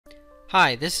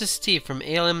Hi, this is Steve from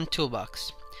ALM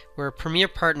Toolbox. We're a premier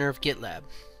partner of GitLab.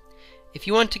 If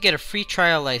you want to get a free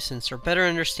trial license or better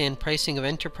understand pricing of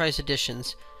enterprise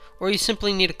editions, or you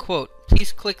simply need a quote,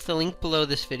 please click the link below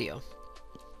this video.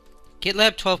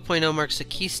 GitLab 12.0 marks a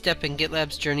key step in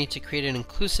GitLab's journey to create an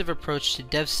inclusive approach to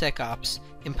DevSecOps,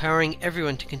 empowering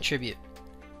everyone to contribute.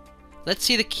 Let's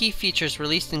see the key features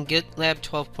released in GitLab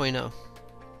 12.0.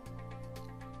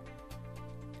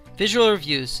 Visual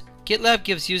reviews. GitLab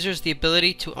gives users the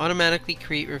ability to automatically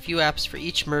create review apps for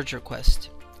each merge request.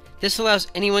 This allows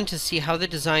anyone to see how the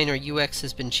design or UX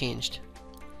has been changed.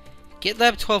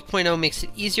 GitLab 12.0 makes it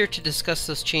easier to discuss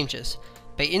those changes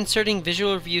by inserting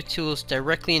visual review tools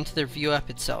directly into the review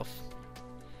app itself.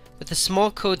 With a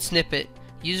small code snippet,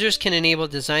 users can enable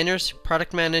designers,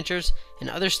 product managers, and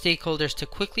other stakeholders to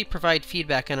quickly provide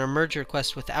feedback on a merge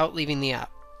request without leaving the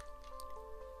app.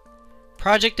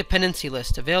 Project Dependency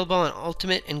List, available on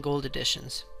Ultimate and Gold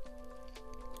editions.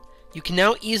 You can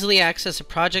now easily access a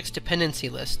project's dependency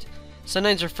list,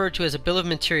 sometimes referred to as a Bill of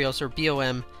Materials or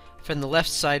BOM, from the left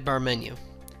sidebar menu.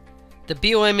 The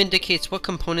BOM indicates what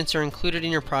components are included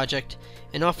in your project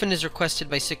and often is requested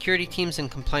by security teams and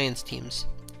compliance teams.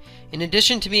 In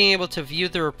addition to being able to view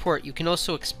the report, you can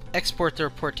also export the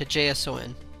report to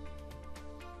JSON.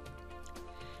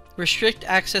 Restrict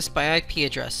access by IP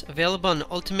address, available on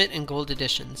Ultimate and Gold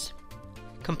editions.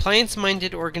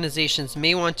 Compliance-minded organizations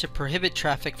may want to prohibit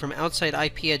traffic from outside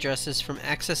IP addresses from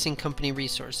accessing company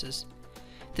resources.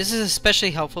 This is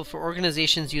especially helpful for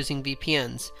organizations using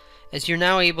VPNs, as you're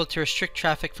now able to restrict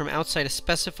traffic from outside a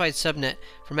specified subnet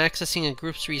from accessing a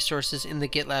group's resources in the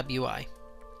GitLab UI.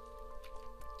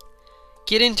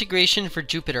 Git integration for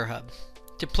Jupyter Hub.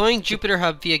 Deploying Jupyter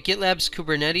Hub via GitLab's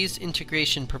Kubernetes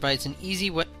integration provides an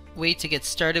easy way to get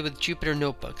started with Jupyter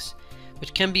Notebooks,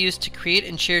 which can be used to create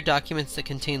and share documents that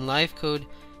contain live code,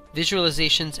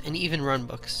 visualizations, and even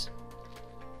runbooks.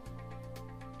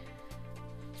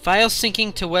 File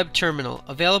syncing to Web Terminal,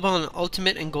 available on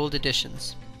Ultimate and Gold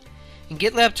editions. In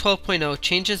GitLab 12.0,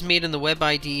 changes made in the Web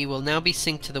IDE will now be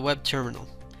synced to the Web Terminal.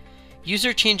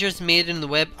 User changes made in the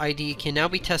Web IDE can now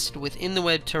be tested within the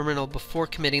Web Terminal before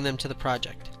committing them to the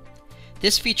project.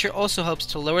 This feature also helps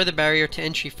to lower the barrier to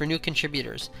entry for new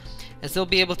contributors, as they'll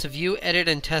be able to view, edit,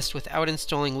 and test without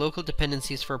installing local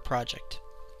dependencies for a project.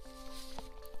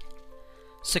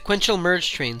 Sequential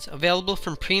merge trains, available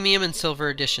from Premium and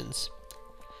Silver editions.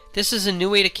 This is a new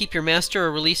way to keep your master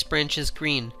or release branches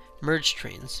green, merge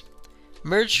trains.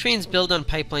 Merge trains build on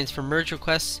pipelines for merge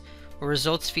requests or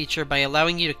results feature by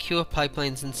allowing you to queue up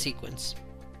pipelines in sequence.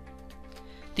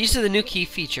 These are the new key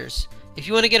features. If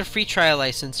you want to get a free trial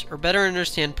license or better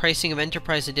understand pricing of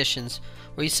enterprise editions,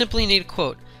 or you simply need a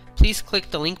quote, please click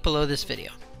the link below this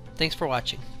video. Thanks for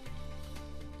watching.